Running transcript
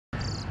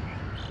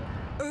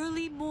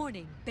Early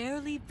morning,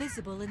 barely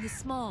visible in the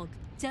smog,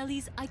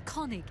 Delhi's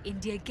iconic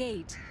India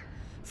Gate.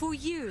 For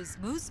years,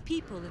 most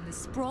people in the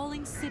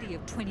sprawling city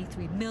of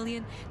 23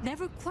 million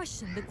never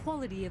questioned the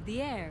quality of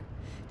the air.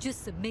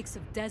 Just a mix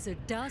of desert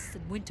dust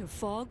and winter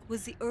fog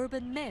was the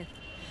urban myth.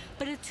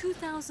 But a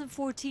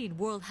 2014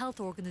 World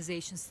Health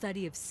Organization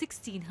study of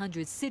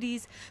 1,600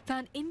 cities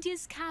found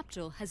India's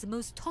capital has the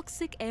most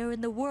toxic air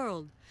in the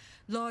world,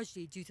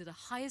 largely due to the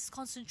highest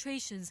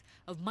concentrations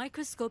of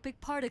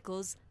microscopic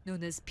particles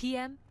known as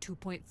PM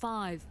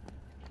 2.5.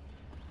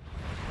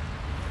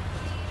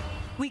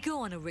 We go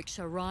on a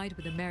rickshaw ride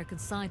with American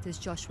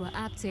scientist Joshua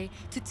Apte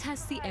to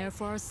test the air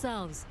for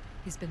ourselves.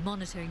 He's been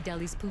monitoring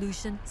Delhi's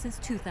pollution since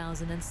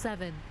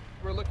 2007.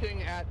 We're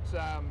looking at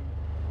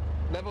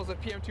levels of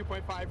PM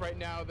 2.5 right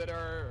now that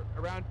are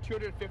around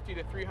 250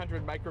 to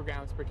 300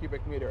 micrograms per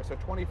cubic meter, so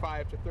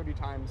 25 to 30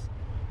 times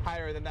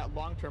higher than that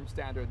long-term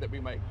standard that we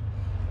might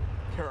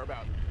care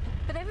about.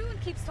 But everyone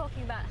keeps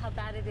talking about how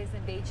bad it is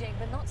in Beijing,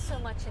 but not so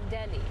much in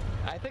Delhi.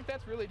 I think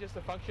that's really just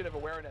a function of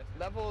awareness.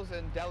 Levels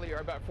in Delhi are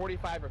about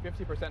 45 or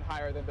 50%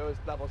 higher than those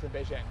levels in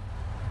Beijing.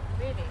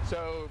 Really?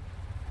 So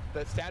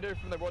the standard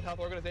from the World Health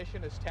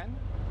Organization is 10.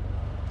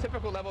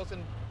 Typical levels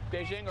in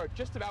Beijing are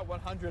just about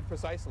 100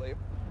 precisely.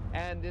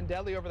 And in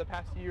Delhi over the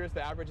past few years,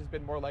 the average has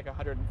been more like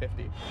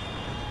 150.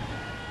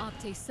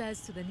 Apte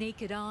says to the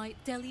naked eye,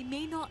 Delhi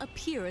may not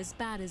appear as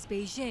bad as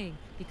Beijing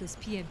because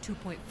PM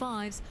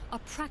 2.5s are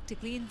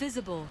practically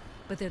invisible,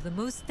 but they're the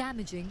most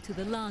damaging to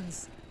the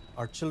lungs.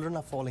 Our children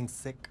are falling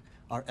sick,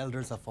 our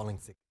elders are falling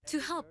sick. To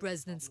help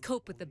residents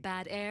cope with the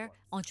bad air,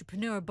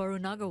 entrepreneur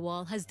Barun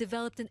Agarwal has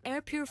developed an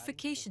air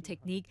purification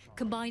technique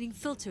combining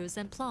filters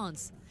and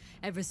plants.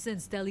 Ever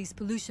since Delhi's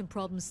pollution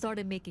problems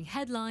started making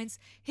headlines,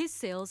 his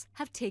sales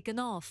have taken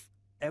off.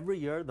 Every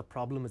year, the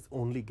problem is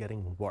only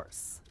getting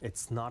worse.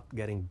 It's not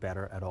getting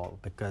better at all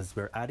because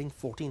we're adding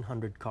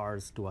 1,400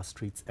 cars to our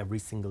streets every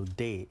single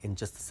day in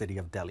just the city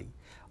of Delhi.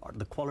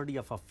 The quality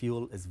of our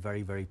fuel is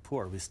very, very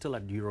poor. We're still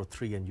at Euro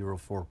 3 and Euro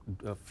 4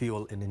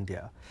 fuel in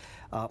India.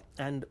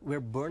 And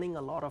we're burning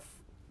a lot of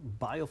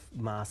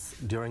biomass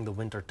during the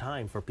winter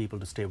time for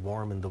people to stay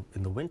warm in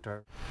the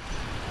winter.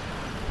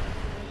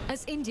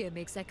 As India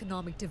makes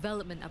economic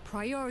development a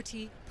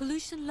priority,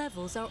 pollution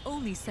levels are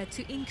only set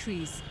to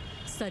increase.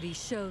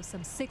 Studies show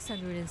some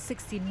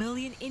 660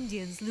 million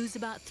Indians lose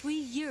about 3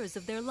 years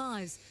of their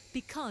lives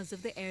because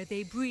of the air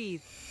they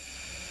breathe.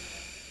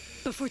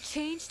 But for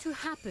change to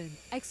happen,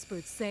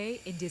 experts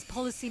say India's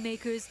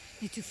policymakers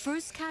need to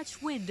first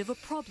catch wind of a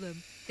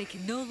problem they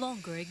can no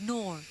longer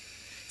ignore.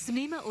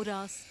 Sumnima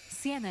Udas,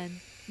 CNN,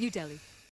 New Delhi.